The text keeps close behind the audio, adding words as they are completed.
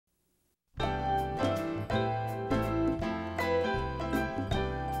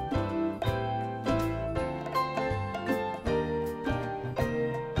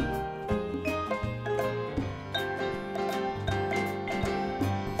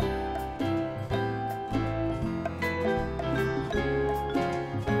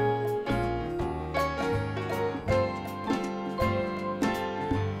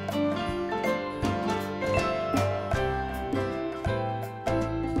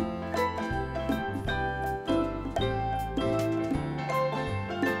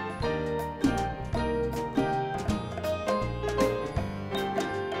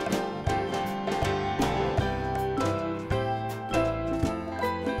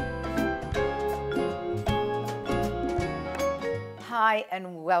Hi,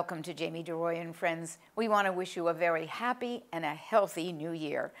 and welcome to Jamie deRoy and Friends. We want to wish you a very happy and a healthy new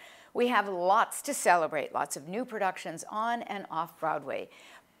year. We have lots to celebrate, lots of new productions on and off Broadway.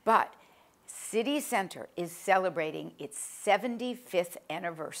 But City Center is celebrating its 75th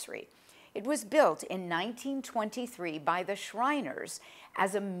anniversary. It was built in 1923 by the Shriners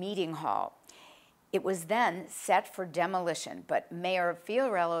as a meeting hall. It was then set for demolition, but Mayor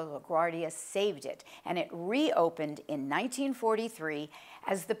Fiorello LaGuardia saved it, and it reopened in 1943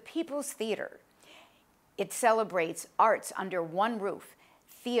 as the People's Theater. It celebrates arts under one roof: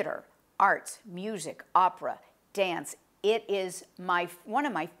 theater, arts, music, opera, dance. It is one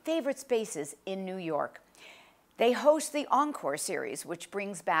of my favorite spaces in New York. They host the Encore series, which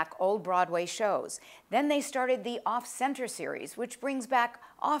brings back old Broadway shows. Then they started the Off-Center series, which brings back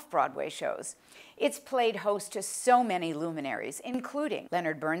off-Broadway shows. It's played host to so many luminaries, including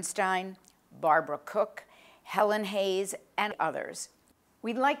Leonard Bernstein, Barbara Cook, Helen Hayes, and others.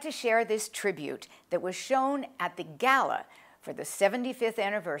 We'd like to share this tribute that was shown at the gala for the 75th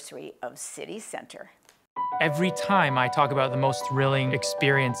anniversary of City Center. Every time I talk about the most thrilling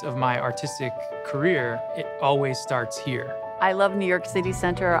experience of my artistic career, it always starts here. I love New York City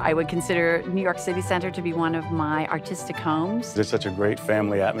Center. I would consider New York City Center to be one of my artistic homes. There's such a great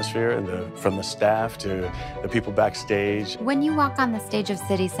family atmosphere, from the staff to the people backstage. When you walk on the stage of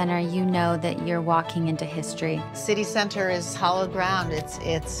City Center, you know that you're walking into history. City Center is hallowed ground.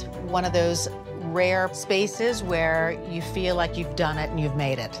 It's one of those rare spaces where you feel like you've done it and you've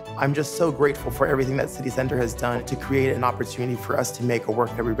made it. I'm just so grateful for everything that City Center has done to create an opportunity for us to make a work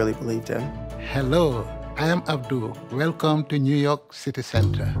that we really believed in. Hello, I am Abdul. Welcome to New York City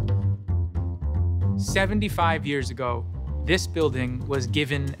Center. 75 years ago, this building was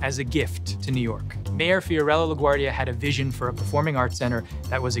given as a gift to New York. Mayor Fiorello LaGuardia had a vision for a performing arts center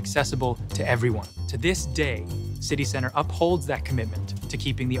that was accessible to everyone. To this day, City Center upholds that commitment to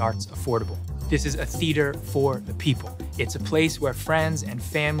keeping the arts affordable. This is a theater for the people. It's a place where friends and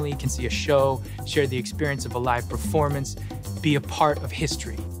family can see a show, share the experience of a live performance, be a part of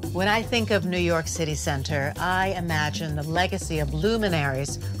history. When I think of New York City Center, I imagine the legacy of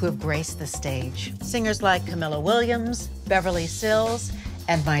luminaries who have graced the stage. Singers like Camilla Williams, Beverly Sills,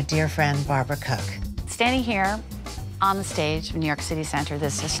 and my dear friend Barbara Cook. Standing here on the stage of New York City Center,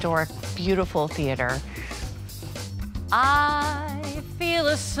 this historic, beautiful theater, I feel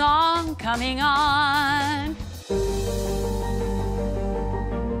a song coming on.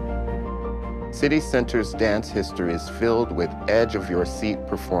 City Center's dance history is filled with edge-of-your-seat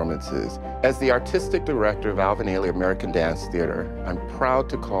performances. As the artistic director of Alvin Ailey American Dance Theater, I'm proud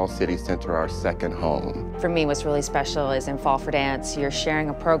to call City Center our second home. For me, what's really special is in Fall for Dance, you're sharing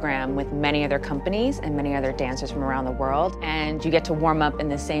a program with many other companies and many other dancers from around the world, and you get to warm up in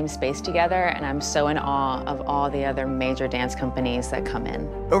the same space together, and I'm so in awe of all the other major dance companies that come in.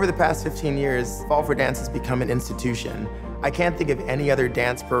 Over the past 15 years, Fall for Dance has become an institution. I can't think of any other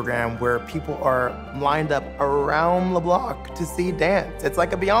dance program where people are lined up around the block to see dance. It's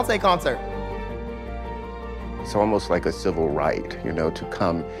like a Beyonce concert. It's almost like a civil right, you know, to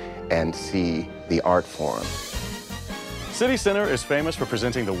come and see the art form. City Center is famous for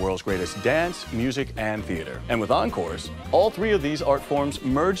presenting the world's greatest dance, music, and theater. And with Encores, all three of these art forms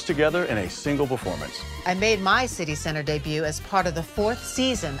merge together in a single performance. I made my City Center debut as part of the 4th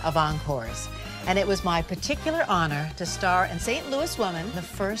season of Encores. And it was my particular honor to star in St. Louis Woman, the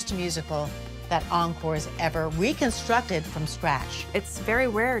first musical that Encores ever reconstructed from scratch. It's very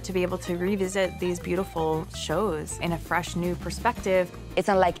rare to be able to revisit these beautiful shows in a fresh, new perspective. It's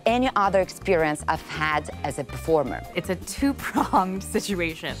unlike any other experience I've had as a performer. It's a two-pronged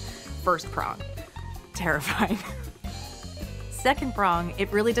situation. First prong, terrifying. Second prong,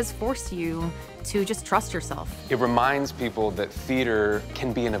 it really does force you to just trust yourself. It reminds people that theater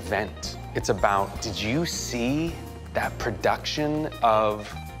can be an event. It's about, did you see that production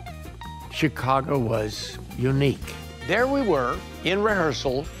of... Chicago was unique. There we were, in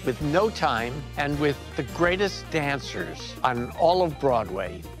rehearsal, with no time, and with the greatest dancers on all of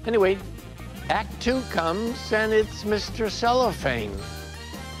Broadway. Anyway, Act 2 comes, and it's Mr. Cellophane.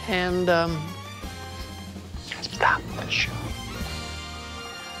 And, stop the show.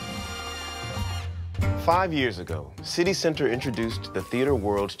 5 years ago, City Center introduced the theater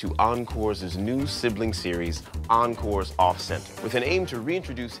world to Encore's new sibling series, Encore's Off-Center, with an aim to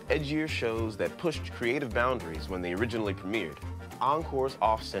reintroduce edgier shows that pushed creative boundaries when they originally premiered. Encore's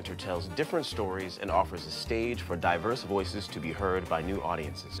Off-Center tells different stories and offers a stage for diverse voices to be heard by new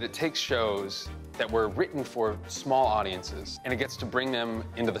audiences. It takes shows that were written for small audiences, and it gets to bring them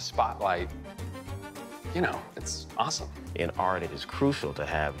into the spotlight you know, it's awesome. In art, it is crucial to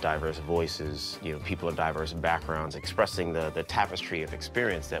have diverse voices, you know, people of diverse backgrounds expressing the tapestry of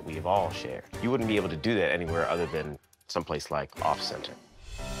experience that we've all shared. You wouldn't be able to do that anywhere other than someplace like Off-Center.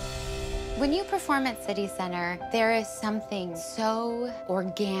 When you perform at City Center, there is something so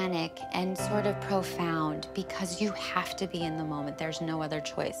organic and sort of profound because you have to be in the moment. There's no other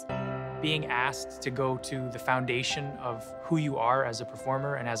choice. Being asked to go to the foundation of who you are as a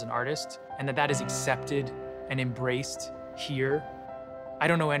performer and as an artist, and that is accepted and embraced here, I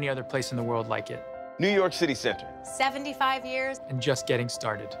don't know any other place in the world like it. New York City Center. 75 years. And just getting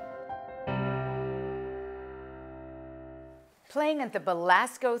started. Playing at the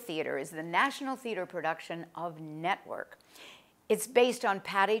Belasco Theater is the national theater production of Network. It's based on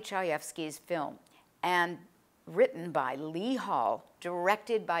Paddy Chayefsky's film and written by Lee Hall,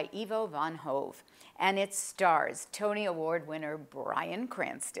 directed by Ivo van Hove, and it stars Tony Award winner Bryan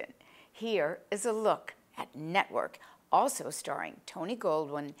Cranston. Here is a look at Network, also starring Tony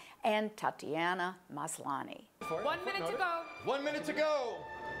Goldwyn and Tatiana Maslany. 1 minute to go. 1 minute to go.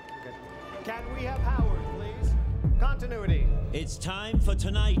 Can we have Howard, please? Continuity. It's time for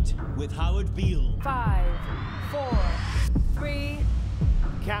Tonight with Howard Beale. 5, 4, 3.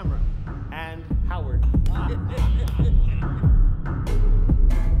 Camera and Howard.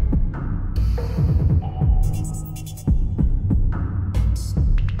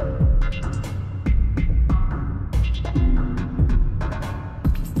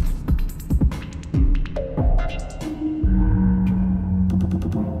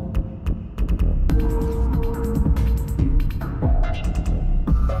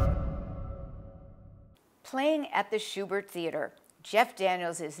 Playing at the Shubert Theater, Jeff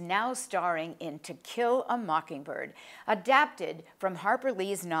Daniels is now starring in To Kill a Mockingbird. Adapted from Harper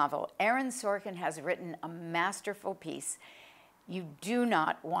Lee's novel, Aaron Sorkin has written a masterful piece. You do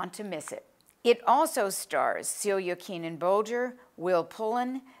not want to miss it. It also stars Celia Keenan-Bolger, Will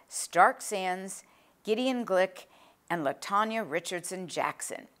Pullen, Stark Sands, Gideon Glick, and LaTanya Richardson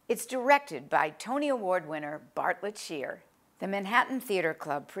Jackson. It's directed by Tony Award winner Bartlett Sher. The Manhattan Theater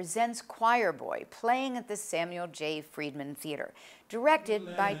Club presents Choir Boy, playing at the Samuel J. Friedman Theater,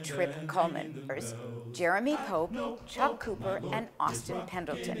 directed by Trip Cullman. Jeremy Pope, Chuck Cooper, and Austin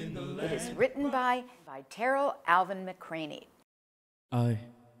Pendleton. It is written by Terrell Alvin McCraney. I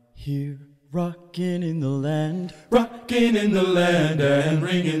hear rockin' in the land, rockin' in the land and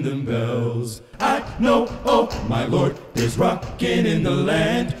ringing them bells. I know, oh my Lord, there's rockin' in the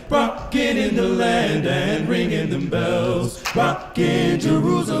land, rockin' in the land and ringing them bells. Rockin'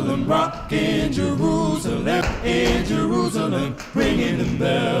 Jerusalem, rockin' Jerusalem, in Jerusalem, ringing them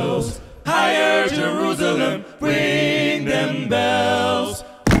bells. Higher Jerusalem, ring them bells.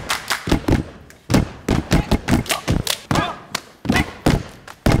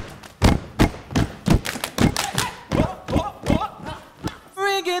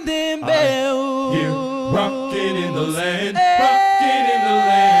 Ringing them bells. Here, rockin' in the land, rockin' in the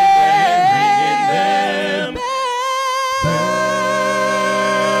land, and ringing them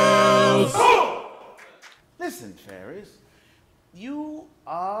bells. Listen, Ferris, you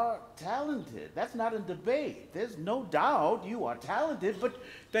are talented. That's not a debate. There's no doubt you are talented, but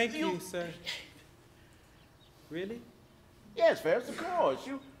Thank you, sir. Really? Yes, Ferris, of course.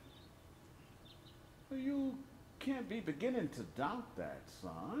 You can't be beginning to doubt that,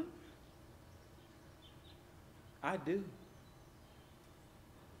 son. I do.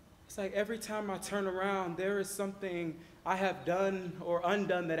 It's like every time I turn around, there is something I have done or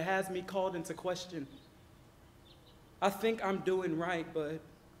undone that has me called into question. I think I'm doing right, but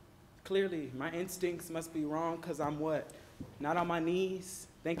clearly my instincts must be wrong because I'm what? Not on my knees,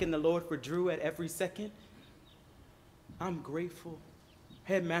 thanking the Lord for Drew at every second? I'm grateful.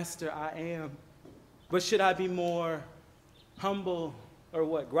 Headmaster, I am. But should I be more humble or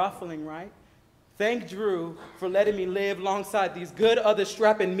what? Groveling, right? Thank Drew for letting me live alongside these good other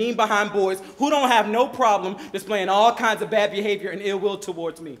strapping mean behind boys who don't have no problem displaying all kinds of bad behavior and ill will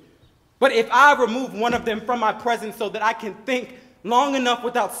towards me. But if I remove one of them from my presence so that I can think long enough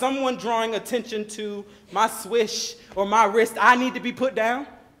without someone drawing attention to my swish or my wrist, I need to be put down,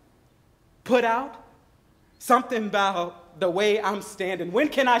 put out. Something about the way I'm standing. When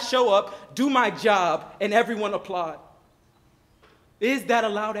can I show up, do my job, and everyone applaud? Is that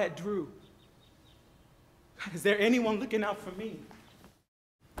allowed at Drew? Is there anyone looking out for me?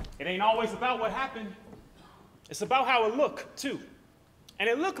 It ain't always about what happened. It's about how it looked, too. And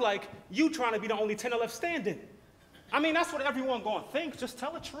it looked like you trying to be the only tenor left standing. I mean, that's what everyone gonna think. Just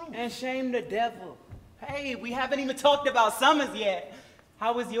tell the truth. And shame the devil. Hey, we haven't even talked about summers yet.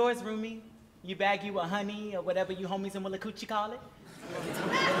 How was yours, Rumi? You bag you a honey or whatever you homies in Willacoochee call it?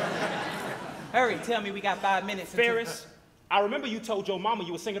 Hurry, tell me we got 5 minutes. Ferris, I remember you told your mama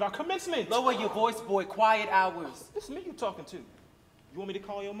you were singing our commencement. Lower your voice, boy. Quiet hours. This is me you talking to. You want me to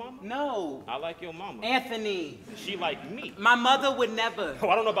call your mama? No. I like your mama. Anthony. She like me. My mother would never. Oh,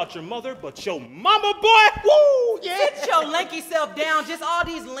 I don't know about your mother, but your mama, boy, woo, yeah. Sit your lanky self down, just all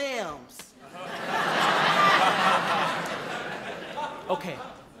these limbs. Okay,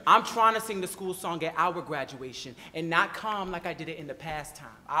 I'm trying to sing the school song at our graduation and not calm like I did it in the past time.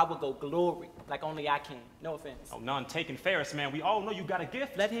 I will go glory like only I can. No offense. Oh, none taken, Ferris, man. We all know you got a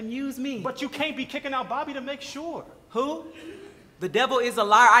gift. Let him use me. But you can't be kicking out Bobby to make sure. Who? The devil is a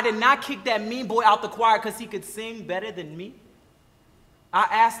liar. I did not kick that mean boy out the choir because he could sing better than me. I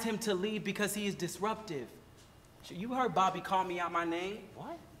asked him to leave because he is disruptive. You heard Bobby call me out my name.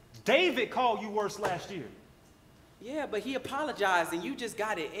 What? David called you worse last year. Yeah, but he apologized and you just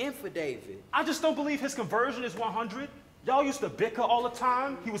got it in for David. I just don't believe his conversion is 100. Y'all used to bicker all the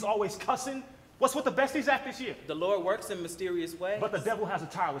time. He was always cussing. What's with the besties act this year? The Lord works in mysterious ways. But the devil has a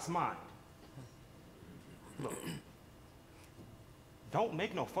tireless mind. Look. Don't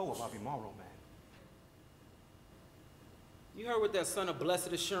make no foe of Bobby Morrow, man. You heard what that son of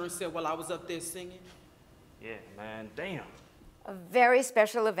blessed assurance said while I was up there singing? Yeah, man, damn. A very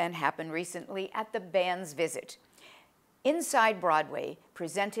special event happened recently at the band's visit. Inside Broadway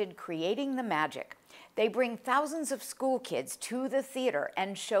presented Creating the Magic. They bring thousands of school kids to the theater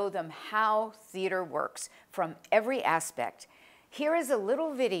and show them how theater works from every aspect. Here is a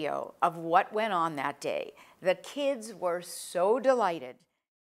little video of what went on that day. The kids were so delighted.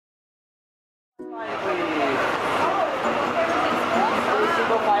 Single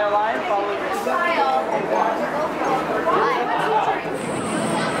file line, following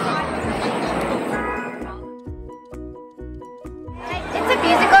It's a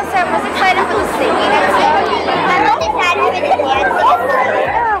musical, so I was excited for the singing and stuff. I'm most excited for the dancing.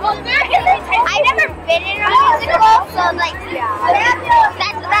 I've never been in a musical, so like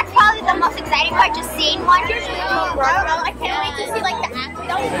that's probably the most exciting part, just seeing one. I can't wait to see like the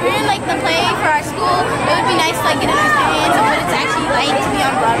actors. We're in like the play for our school. It would be nice to like get an experience of what it's actually like to be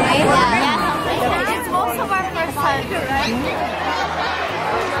on Broadway. Yeah. It's also our first time.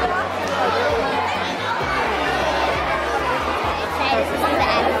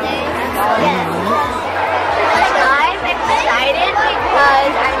 I'm excited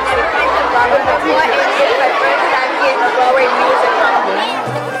because I've never been to Broadway before, and it's my first time here in the Broadway musical.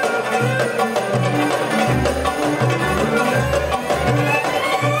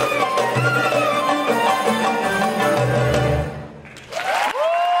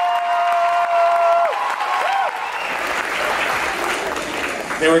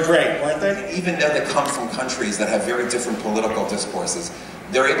 They were great, weren't they? Even though they come from countries that have very different political discourses,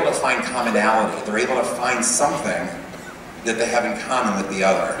 they're able to find commonality. They're able to find something that they have in common with the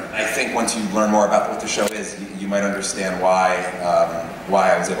other. I think once you learn more about what the show is, you might understand why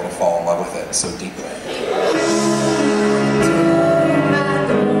I was able to fall in love with it so deeply.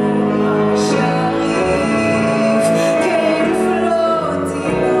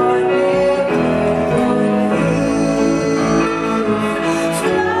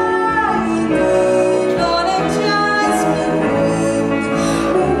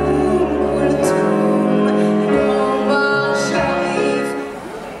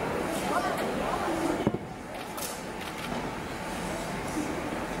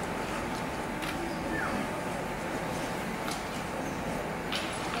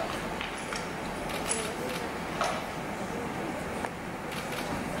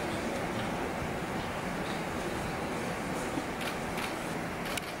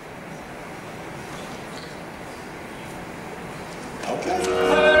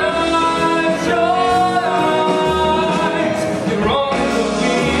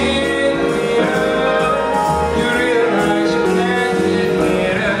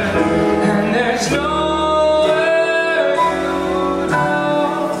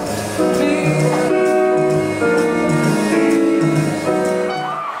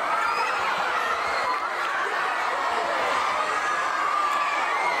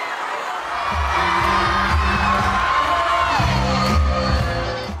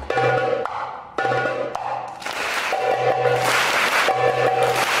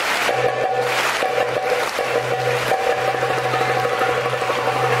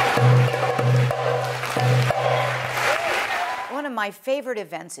 My favorite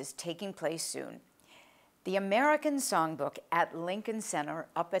events is taking place soon. The American Songbook at Lincoln Center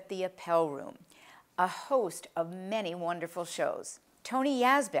up at the Appel Room, a host of many wonderful shows. Tony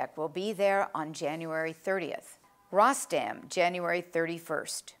Yazbek will be there on January 30th, Rostam January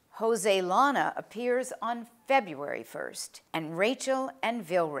 31st, Jose Lana appears on February 1st, and Rachel and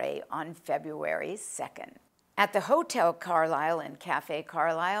Vilray on February 2nd. At the Hotel Carlisle and Cafe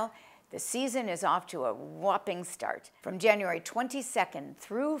Carlisle, the season is off to a whopping start. From January 22nd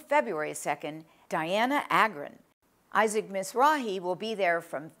through February 2nd, Diana Agron. Isaac Mizrahi will be there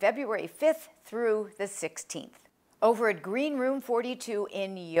from February 5th through the 16th. Over at Green Room 42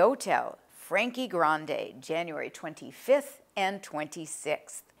 in Yotel, Frankie Grande, January 25th and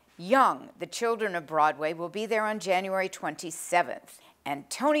 26th. Young, The Children of Broadway, will be there on January 27th. And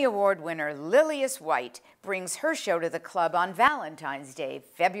Tony Award winner Lillias White brings her show to the club on Valentine's Day,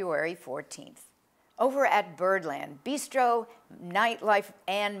 February 14th. Over at Birdland Bistro, Nightlife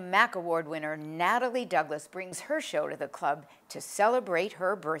and Mac Award winner Natalie Douglas brings her show to the club to celebrate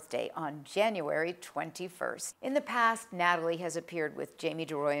her birthday on January 21st. In the past, Natalie has appeared with Jamie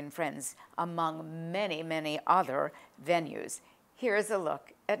deRoy and Friends, among many, many other venues. Here's a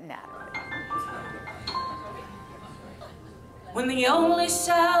look at Natalie. When the only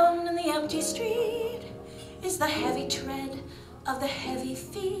sound in the empty street is the heavy tread of the heavy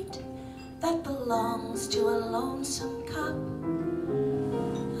feet that belongs to a lonesome cop,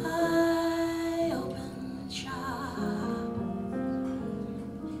 I open shop.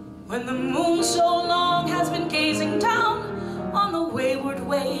 When the moon so long has been gazing down on the wayward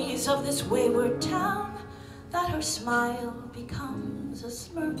ways of this wayward town, that her smile becomes a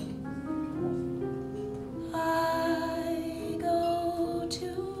smirk, I go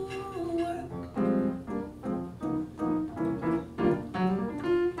to work.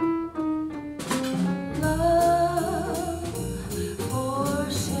 Love for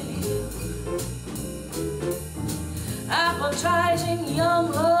sale, appetizing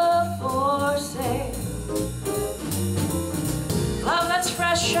young love for sale. Love that's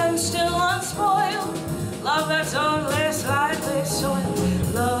fresh and still unspoiled, love that's only slightly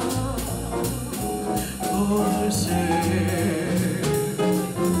soiled, love for sale.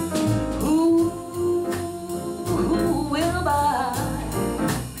 Who will buy?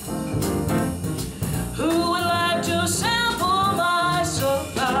 Who would like to sample my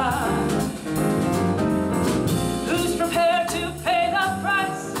supply? Who's prepared to pay the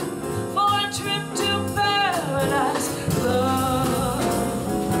price for a trip to paradise? Love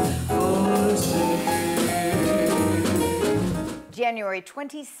for sale. January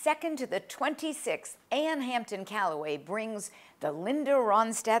 22nd to the 26th, Ann Hampton Calloway brings the Linda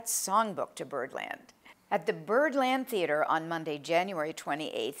Ronstadt Songbook to Birdland. At the Birdland Theater on Monday, January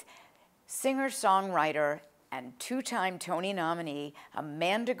 28th, singer-songwriter and two-time Tony nominee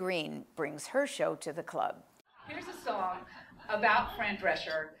Amanda Green brings her show to the club. Here's a song about Fran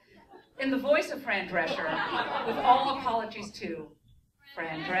Drescher, in the voice of Fran Drescher, with all apologies to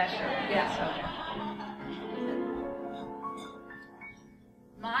Fran Drescher. Yes, okay.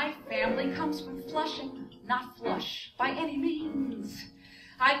 My family comes from Flushing, not Flush by any means.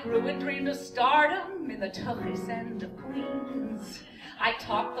 I grew and dreamed of stardom in the toughest end of Queens. I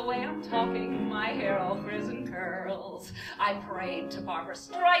talk the way I'm talking, my hair all frizz and curls. I prayed to Barbara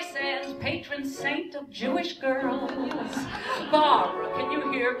Streisand, patron saint of Jewish girls. Barbara, can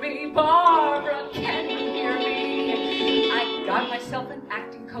you hear me? Barbara, can you hear me? I got myself an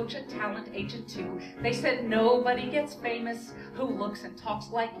acting coach, a talent agent too. They said nobody gets famous who looks and talks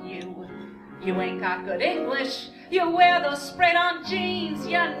like you. You ain't got good English, you wear those sprayed-on jeans,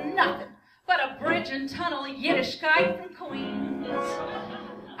 you're nothing but a bridge and tunnel Yiddish guy from Queens.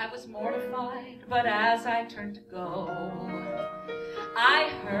 I was mortified, but as I turned to go, I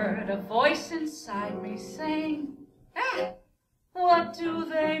heard a voice inside me saying, ah, what do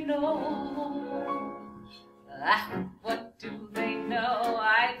they know? Ah, what do they know?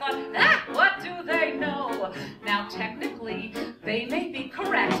 I thought, ah, what do they know? Now technically, they may be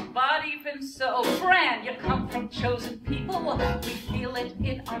correct, but even so, Fran, you come from chosen people, we feel it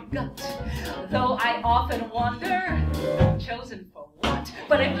in our gut. Though I often wonder, chosen for what?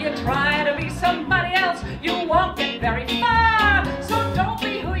 But if you try to be somebody else, you won't get very far. So don't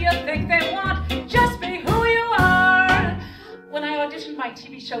be who you think they want, just be who you are. When I auditioned my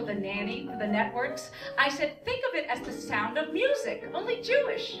TV show, The Nanny, for the networks, I said, think of it as the sound of music, only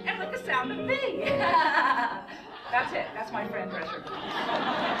Jewish, and with the sound of me. That's it. That's my Fran Drescher.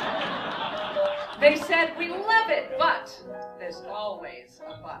 They said, we love it, but there's always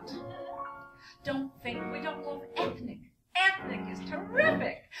a but. Don't think we don't love ethnic. Ethnic is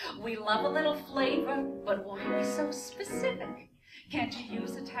terrific. We love a little flavor, but why be so specific? Can't you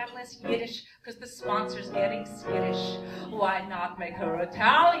use a tad less Yiddish, because the sponsor's getting skittish? Why not make her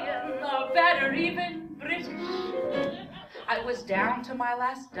Italian, or better, even British? I was down to my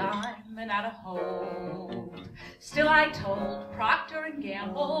last dime and out of hope. Still I told Procter &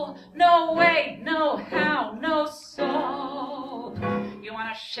 Gamble, no way, no how, no so. You want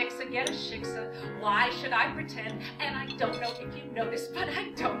a shiksa, get a shiksa. Why should I pretend? And I don't know if you noticed, but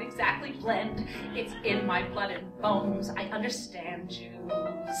I don't exactly blend. It's in my blood and bones. I understand Jews.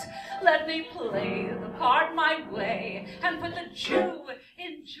 Let me play the part my way and put the Jew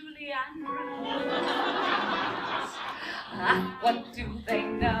in Julie Andrews. Ah, what do they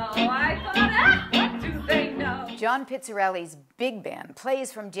know? I thought, what do they know? John Pizzarelli's big band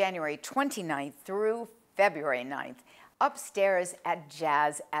plays from January 29th through February 9th upstairs at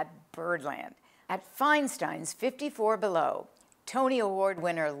Jazz at Birdland. At Feinstein's 54 Below, Tony Award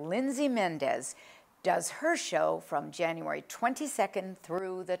winner Lindsay Mendez does her show from January 22nd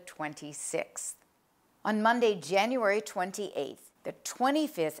through the 26th. On Monday, January 28th, the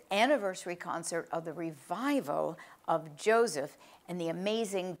 25th anniversary concert of the revival of Joseph and the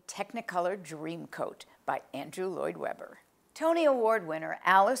amazing Technicolor Dreamcoat by Andrew Lloyd Webber. Tony Award winner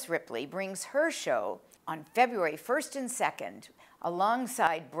Alice Ripley brings her show on February 1st and 2nd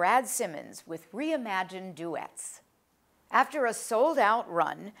alongside Brad Simmons with reimagined duets. After a sold-out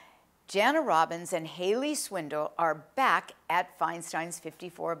run, Jana Robbins and Haley Swindle are back at Feinstein's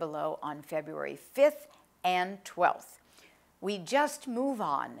 54 Below on February 5th and 12th. We Just Move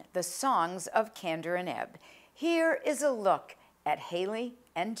On, the songs of Candor and Ebb. Here is a look at Haley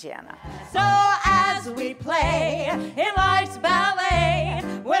and Jana. So as we play in life's ballet,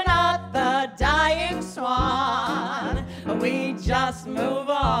 we're not the dying swan. We just move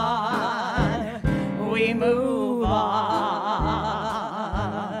on. We move on.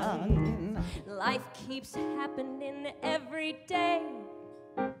 Life keeps happening every day.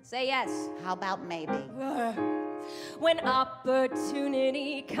 Say yes. How about maybe? When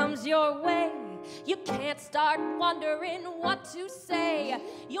opportunity comes your way, you can't start wondering what to say.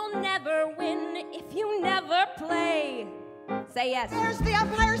 You'll never win if you never play. Say yes. There's the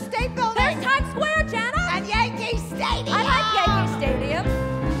Empire State Building. There's Times Square, Jana. And Yankee Stadium. I like Yankee Stadium.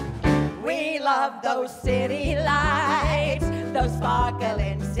 We love those city lights, those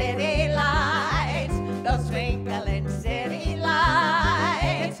sparkling city lights, those twinkling city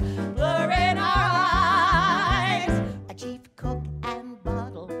lights, blurring our eyes. A chief cook and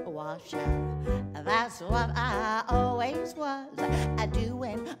bottle washer, that's what I always was,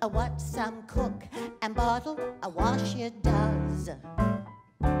 doing what some cook and bottle washer does.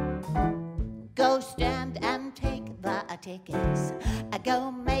 Go stand and take the tickets,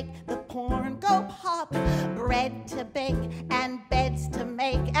 go make the porn go pop, bread to bake and beds to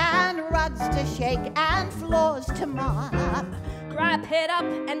make and rugs to shake and floors to mop. Grab it up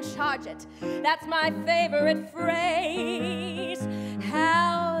and charge it. That's my favorite phrase.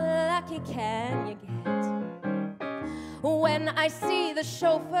 How lucky can you get? When I see the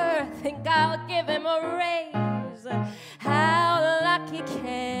chauffeur, think I'll give him a raise. How lucky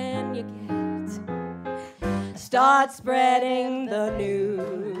can you get? Start spreading the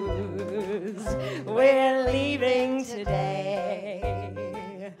news. We're leaving today.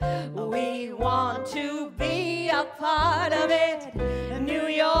 We want to be a part of it. New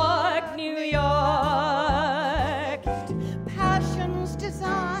York, New York. Passion's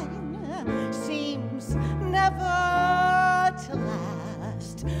design seems never to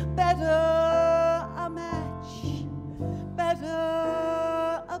last. Better a match,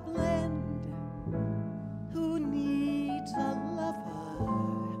 better a blend. Who needs a lover?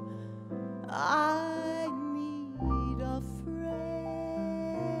 I need a friend.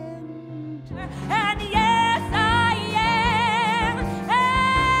 And yes, I am.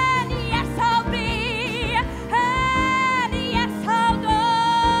 And yes, I'll be. And yes, I'll go.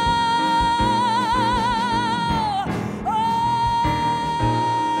 Oh,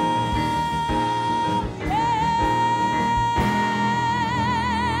 yes.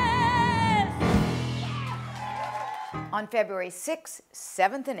 On February 6th,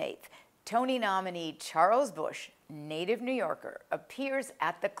 7th, and 8th, Tony nominee Charles Busch, native New Yorker, appears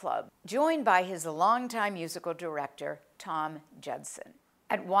at the club, joined by his longtime musical director, Tom Judson.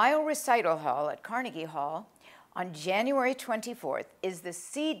 At Weil Recital Hall at Carnegie Hall, on January 24th, is the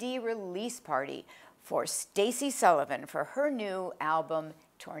CD release party for Stacey Sullivan for her new album,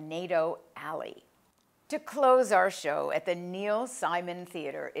 Tornado Alley. To close our show at the Neil Simon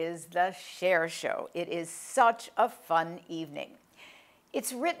Theater is the Cher Show. It is such a fun evening.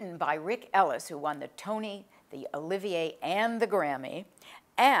 It's written by Rick Ellis, who won the Tony, the Olivier, and the Grammy,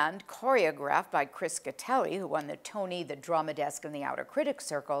 and choreographed by Chris Gattelli, who won the Tony, the Drama Desk, and the Outer Critics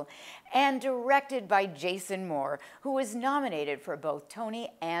Circle, and directed by Jason Moore, who was nominated for both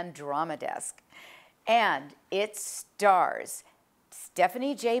Tony and Drama Desk. And it stars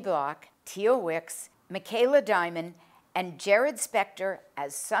Stephanie J. Block, Teal Wicks, Michaela Diamond, and Jared Spector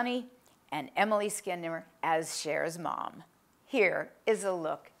as Sonny, and Emily Skinner as Cher's mom. Here is a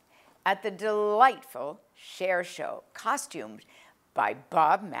look at the delightful Cher Show, costumed by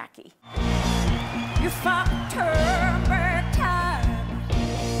Bob Mackie. If I could turn back time,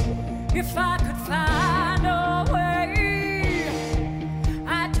 if I could find a way,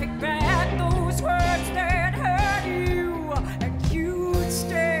 I'd take back those words that hurt you, and you'd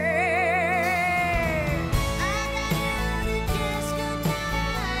stay.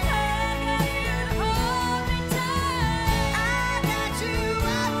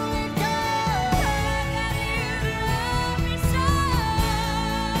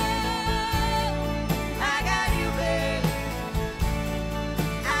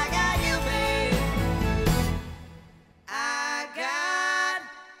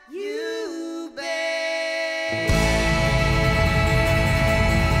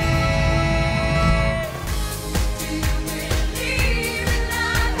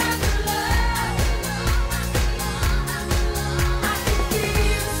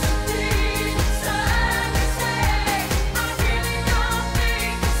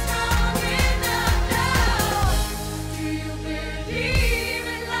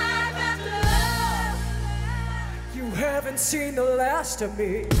 Seen the last of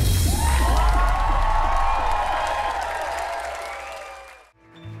me.